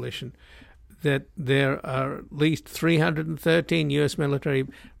Closure Coalition that there are at least 313 U.S. military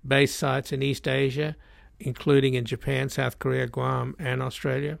base sites in East Asia, including in Japan, South Korea, Guam, and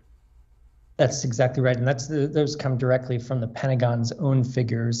Australia? That's exactly right. And those come directly from the Pentagon's own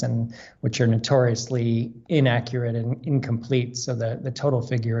figures, and which are notoriously inaccurate and incomplete. So the total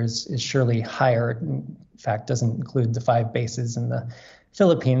figure is surely higher. In fact, doesn't include the 5 bases in the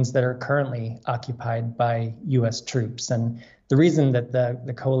Philippines that are currently occupied by U.S. troops. And the reason that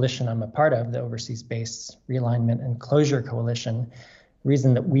the coalition I'm a part of, the Overseas Base Realignment and Closure Coalition, the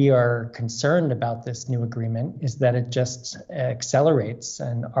reason that we are concerned about this new agreement is that it just accelerates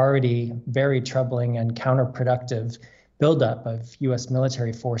an already very troubling and counterproductive buildup of U.S.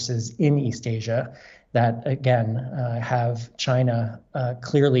 military forces in East Asia that, again, have China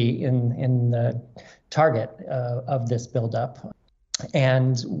clearly in the target of this buildup.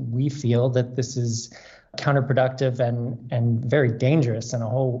 And we feel that this is counterproductive and very dangerous in a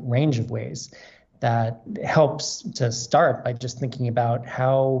whole range of ways. That helps to start by just thinking about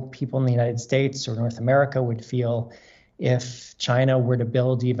how people in the United States or North America would feel if China were to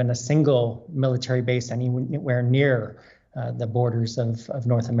build even a single military base anywhere near the borders of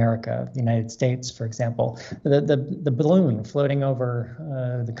North America, the United States, for example. The balloon floating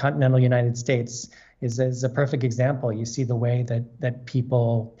over the continental United States is a perfect example. You see the way that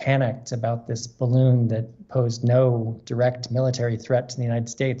people panicked about this balloon that posed no direct military threat to the United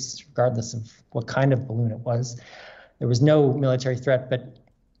States, regardless of what kind of balloon it was. There was no military threat, but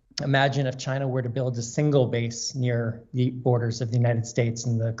imagine if China were to build a single base near the borders of the United States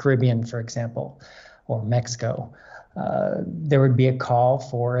in the Caribbean, for example, or Mexico. There would be a call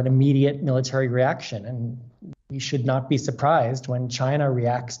for an immediate military reaction. And we should not be surprised when China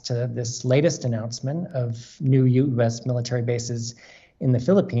reacts to this latest announcement of new U.S. military bases in the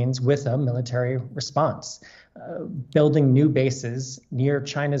Philippines with a military response. Building new bases near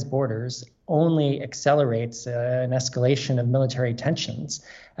China's borders only accelerates an escalation of military tensions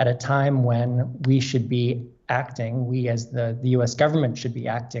at a time when we should be acting, we as the U.S. government should be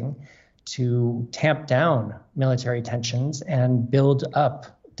acting to tamp down military tensions and build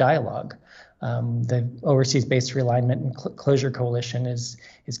up dialogue. The Overseas Base Realignment and Closure Coalition is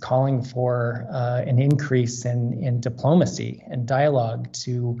calling for an increase in diplomacy and dialogue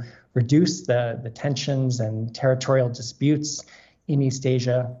to reduce the tensions and territorial disputes in East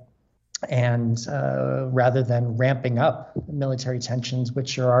Asia, and rather than ramping up military tensions,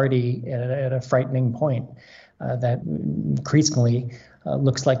 which are already at a frightening point, that increasingly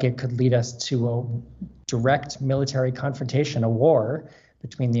looks like it could lead us to a direct military confrontation, a war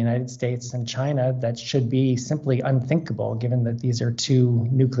between the United States and China that should be simply unthinkable, given that these are two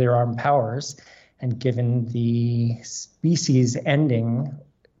nuclear-armed powers, and given the species-ending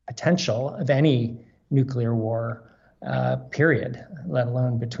potential of any nuclear war, period, let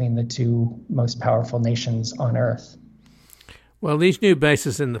alone between the two most powerful nations on Earth. Well, these new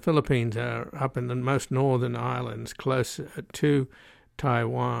bases in the Philippines are up in the most northern islands, close to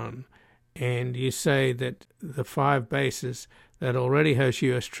Taiwan. And you say that the 5 bases that already host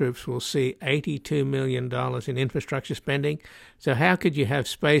U.S. troops will see $82 million in infrastructure spending. So how could you have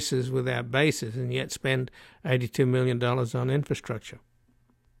spaces without bases and yet spend $82 million on infrastructure?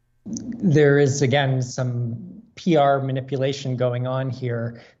 There is, again, some PR manipulation going on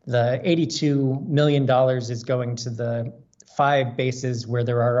here. The $82 million is going to the 5 bases where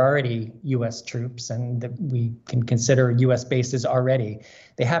there are already U.S. troops and that we can consider U.S. bases already.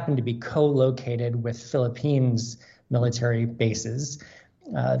 They happen to be co-located with Philippines military bases.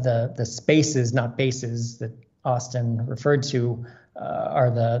 The spaces, not bases, that Austin referred to are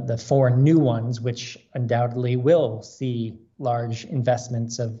the 4 new ones, which undoubtedly will see large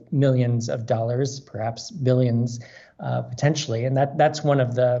investments of millions of dollars, perhaps billions, potentially. And that's one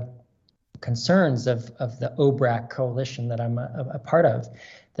of the concerns of the OBRAC coalition that I'm a part of,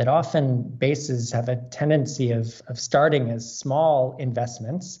 that often bases have a tendency of starting as small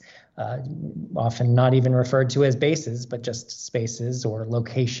investments, often not even referred to as bases, but just spaces or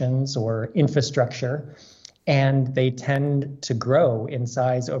locations or infrastructure. And they tend to grow in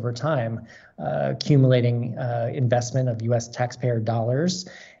size over time, accumulating investment of U.S. taxpayer dollars.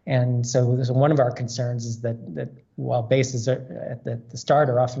 And so one of our concerns is that while bases at the start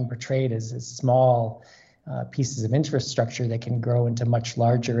are often portrayed as small pieces of infrastructure, they can grow into much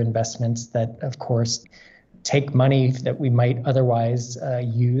larger investments that, of course, take money that we might otherwise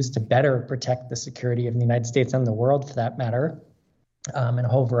use to better protect the security of the United States and the world, for that matter, in a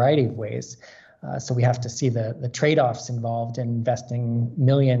whole variety of ways. So we have to see the trade-offs involved in investing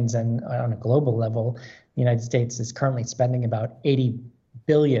millions, and on a global level, the United States is currently spending about $80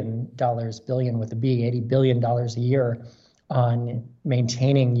 billion, billion with a B, $80 billion a year on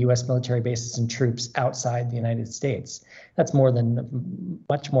maintaining U.S. military bases and troops outside the United States. That's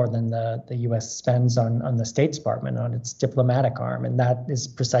much more than the U.S. spends on the State Department, on its diplomatic arm, and that is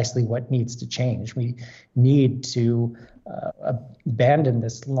precisely what needs to change. We need to abandon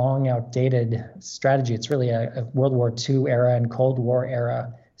this long outdated strategy. It's really a World War II era and Cold War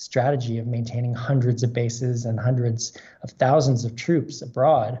era strategy of maintaining hundreds of bases and hundreds of thousands of troops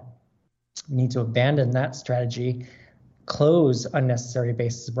abroad. We need to abandon that strategy, close unnecessary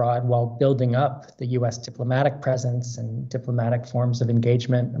bases abroad while building up the U.S. diplomatic presence and diplomatic forms of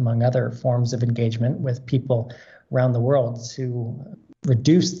engagement, among other forms of engagement with people around the world, to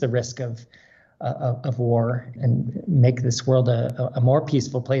reduce the risk of war and make this world a more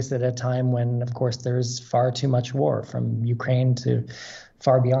peaceful place at a time when, of course, there's far too much war, from Ukraine to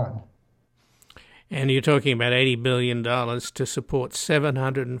far beyond. And you're talking about $80 billion to support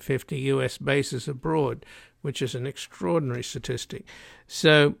 750 U.S. bases abroad, which is an extraordinary statistic.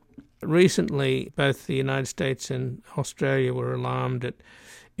 So recently, both the United States and Australia were alarmed at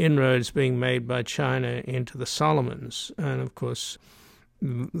inroads being made by China into the Solomons. And of course,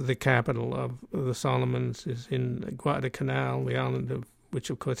 the capital of the Solomons is in Guadalcanal, the island of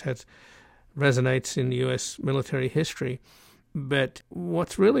which, of course, resonates in U.S. military history. But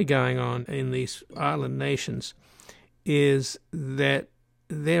what's really going on in these island nations is that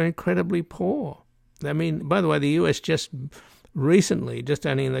they're incredibly poor. I mean, by the way, the U.S. just recently, just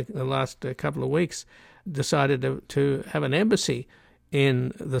only in the last couple of weeks, decided to have an embassy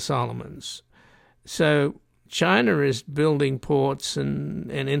in the Solomons. So China is building ports and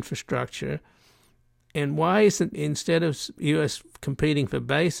infrastructure. And why isn't, instead of U.S. competing for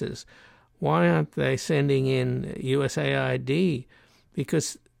bases, why aren't they sending in USAID?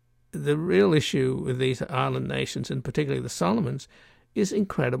 Because the real issue with these island nations, and particularly the Solomons, is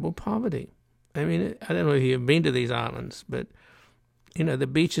incredible poverty. I mean, I don't know if you've been to these islands, but, you know, the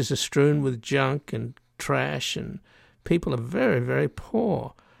beaches are strewn with junk and trash, and people are very, very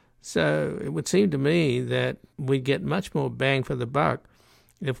poor. So it would seem to me that we'd get much more bang for the buck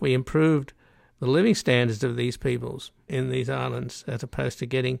if we improved the living standards of these peoples in these islands, as opposed to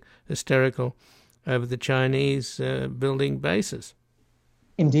getting hysterical over the Chinese building bases.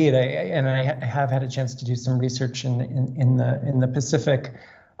 Indeed, I have had a chance to do some research in the Pacific,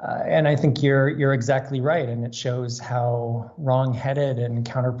 and I think you're exactly right, and it shows how wrong-headed and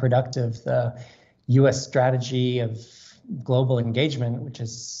counterproductive the U.S. strategy of global engagement, which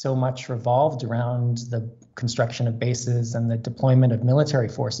is so much revolved around the construction of bases and the deployment of military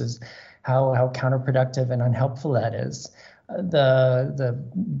forces, how counterproductive and unhelpful that is. The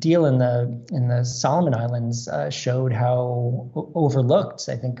deal in the Solomon Islands showed how overlooked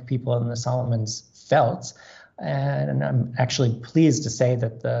I think people in the Solomons felt, and I'm actually pleased to say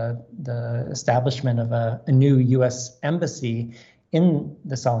that the establishment of a new U.S. embassy in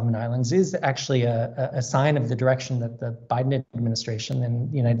the Solomon Islands is actually a sign of the direction that the Biden administration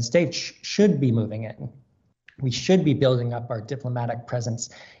and the United States should be moving in. We should be building up our diplomatic presence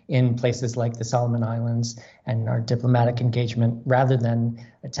in places like the Solomon Islands and our diplomatic engagement, rather than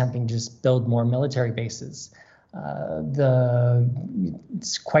attempting to just build more military bases.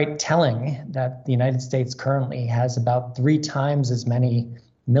 It's quite telling that the United States currently has about 3 times as many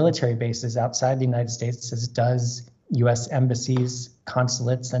military bases outside the United States as it does U.S. embassies,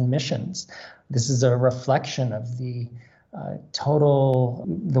 consulates, and missions. This is a reflection of the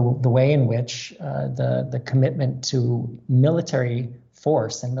way in which the commitment to military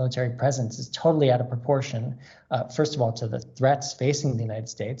force and military presence is totally out of proportion, first of all, to the threats facing the United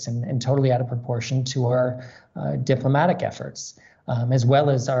States, and totally out of proportion to our diplomatic efforts, as well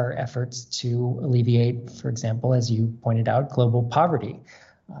as our efforts to alleviate, for example, as you pointed out, global poverty.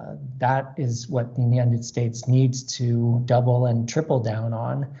 That is what the United States needs to double and triple down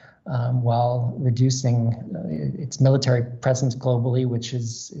on, while reducing its military presence globally, which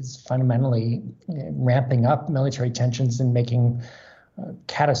is fundamentally ramping up military tensions and making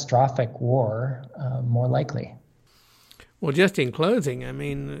catastrophic war more likely. Well, just in closing, I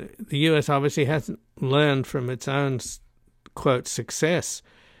mean, the U.S. obviously hasn't learned from its own, quote, success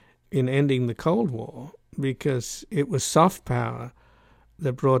in ending the Cold War, because it was soft power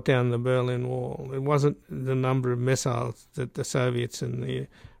that brought down the Berlin Wall. It wasn't the number of missiles that the Soviets and the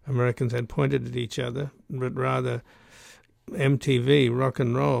Americans had pointed at each other, but rather MTV, rock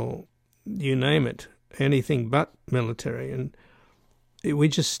and roll, you name it, anything but military. And we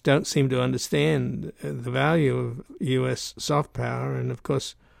just don't seem to understand the value of U.S. soft power. And, of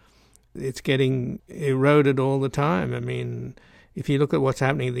course, it's getting eroded all the time. I mean, if you look at what's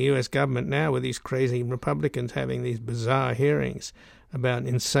happening in the U.S. government now with these crazy Republicans having these bizarre hearings about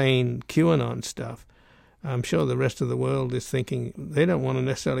insane QAnon stuff, I'm sure the rest of the world is thinking they don't want to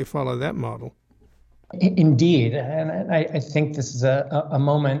necessarily follow that model. Indeed. And I think this is a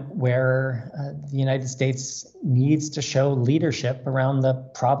moment where the United States needs to show leadership around the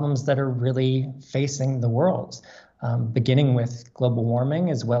problems that are really facing the world, beginning with global warming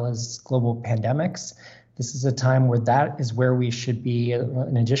as well as global pandemics. This is a time where that is where we should be,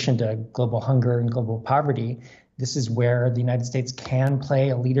 in addition to global hunger and global poverty. This is where the United States can play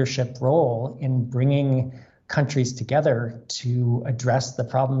a leadership role in bringing countries together to address the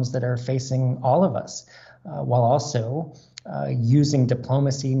problems that are facing all of us, while also using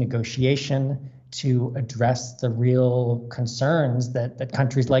diplomacy, negotiation to address the real concerns that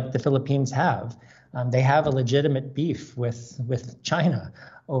countries like the Philippines have. They have a legitimate beef with China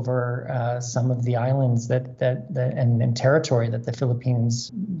over some of the islands and territory that the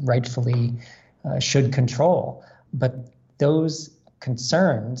Philippines rightfully should control. But those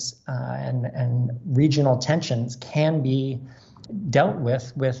concerns and regional tensions can be dealt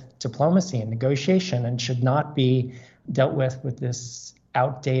with diplomacy and negotiation, and should not be dealt with this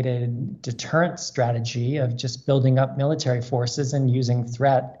outdated deterrent strategy of just building up military forces and using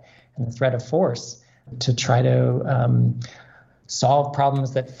threat and the threat of force to try to solve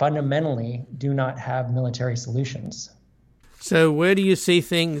problems that fundamentally do not have military solutions. So where do you see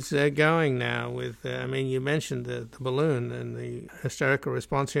things going now with, you mentioned the balloon and the hysterical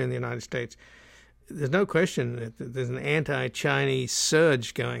response here in the United States. There's no question that there's an anti-Chinese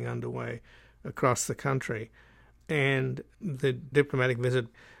surge going underway across the country. And the diplomatic visit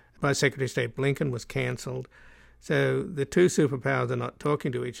by Secretary of State Blinken was canceled. So the two superpowers are not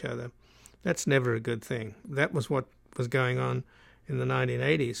talking to each other. That's never a good thing. That was what was going on in the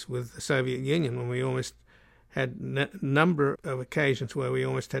 1980s with the Soviet Union, when we almost had a number of occasions where we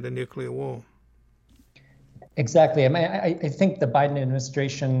almost had a nuclear war. Exactly. I think the Biden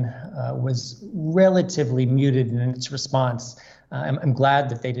administration was relatively muted in its response. I'm glad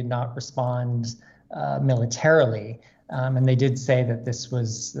that they did not respond militarily. And they did say that this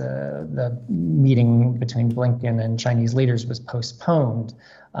was the meeting between Blinken and Chinese leaders was postponed.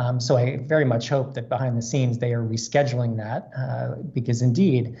 So I very much hope that behind the scenes they are rescheduling that because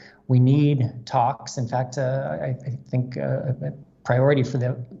indeed we need talks. In fact, I think a priority for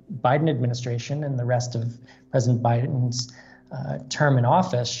the Biden administration and the rest of President Biden's term in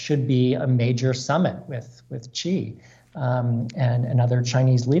office should be a major summit with Xi and other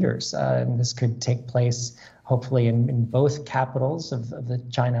Chinese leaders. And this could take place hopefully in both capitals of the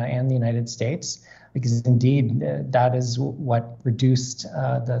China and the United States, because indeed that is what reduced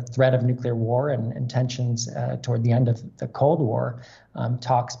the threat of nuclear war and tensions toward the end of the Cold War,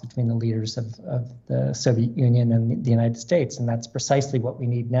 talks between the leaders of the Soviet Union and the United States. And that's precisely what we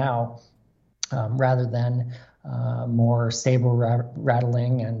need now, rather than more saber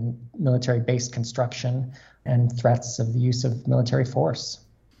rattling and military-based construction and threats of the use of military force.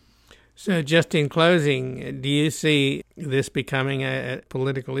 So just in closing, do you see this becoming a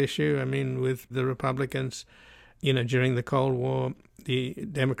political issue? I mean, with the Republicans, during the Cold War, the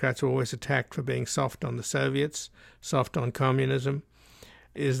Democrats were always attacked for being soft on the Soviets, soft on communism.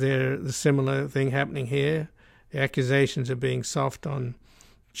 Is there the similar thing happening here? The accusations of being soft on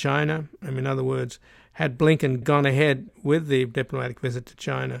China? In other words, had Blinken gone ahead with the diplomatic visit to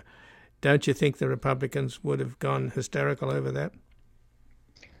China, don't you think the Republicans would have gone hysterical over that?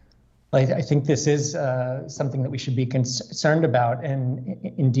 I think this is something that we should be concerned about. And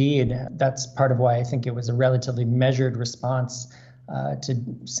indeed, that's part of why I think it was a relatively measured response to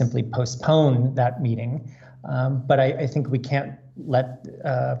simply postpone that meeting. But I think we can't let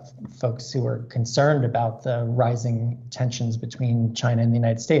folks who are concerned about the rising tensions between China and the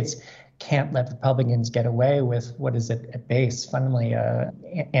United States can't let Republicans get away with what is at base fundamentally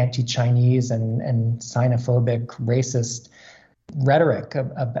anti-Chinese and xenophobic, racist rhetoric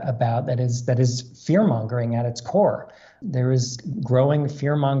about that is fear-mongering at its core. There is growing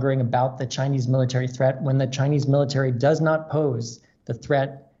fear-mongering about the Chinese military threat when the Chinese military does not pose the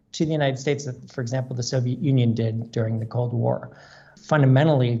threat to the United States that, for example, the Soviet Union did during the Cold War.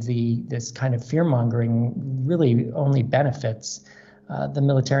 Fundamentally, this kind of fear-mongering really only benefits the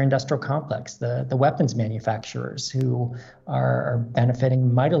military-industrial complex, the weapons manufacturers, who are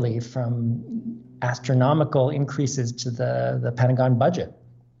benefiting mightily from astronomical increases to the Pentagon budget.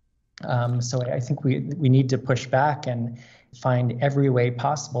 So I think we need to push back and find every way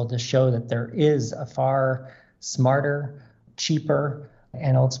possible to show that there is a far smarter, cheaper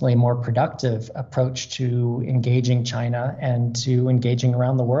and ultimately more productive approach to engaging China and to engaging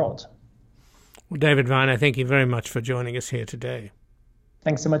around the world. Well, David Vine, I thank you very much for joining us here today.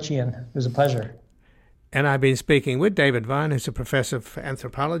 Thanks so much, Ian. It was a pleasure. And I've been speaking with David Vine, who's a professor of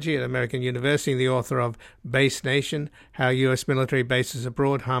anthropology at American University and the author of Base Nation, How U.S. Military Bases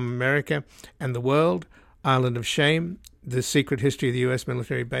Abroad Harm America and the World, Island of Shame, The Secret History of the U.S.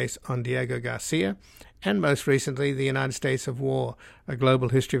 Military Base on Diego Garcia, and most recently, The United States of War, A Global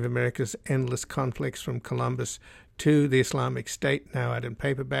History of America's Endless Conflicts from Columbus to the Islamic State, now out in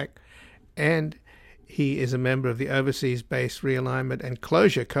paperback. And he is a member of the Overseas Base Realignment and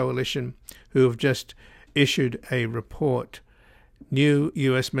Closure Coalition, who have just issued a report. New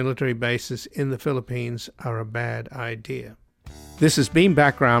U.S. military bases in the Philippines are a bad idea. This has been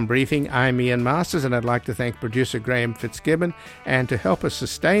Background Briefing. I'm Ian Masters, and I'd like to thank producer Graham Fitzgibbon. And to help us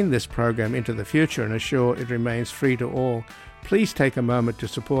sustain this program into the future and assure it remains free to all, please take a moment to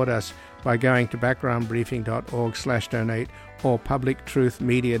support us by going to backgroundbriefing.org/donate or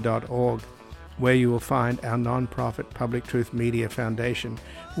publictruthmedia.org, where you will find our non-profit Public Truth Media Foundation,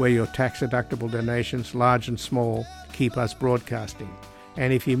 where your tax-deductible donations, large and small, keep us broadcasting.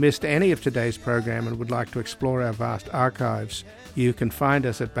 And if you missed any of today's program and would like to explore our vast archives, you can find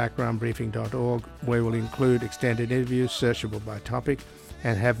us at backgroundbriefing.org, where we'll include extended interviews searchable by topic,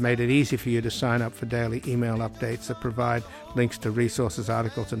 and have made it easy for you to sign up for daily email updates that provide links to resources,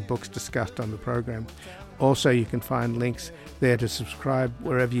 articles, and books discussed on the program. Also, you can find links there to subscribe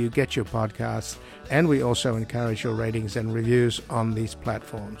wherever you get your podcasts, and we also encourage your ratings and reviews on these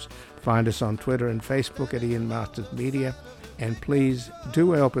platforms. Find us on Twitter and Facebook at Ian Masters Media, and please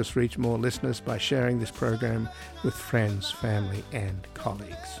do help us reach more listeners by sharing this program with friends, family, and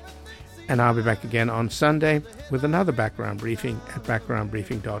colleagues. And I'll be back again on Sunday with another Background Briefing at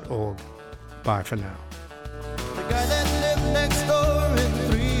backgroundbriefing.org. Bye for now. The guy that lived next door in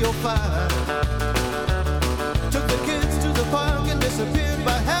 305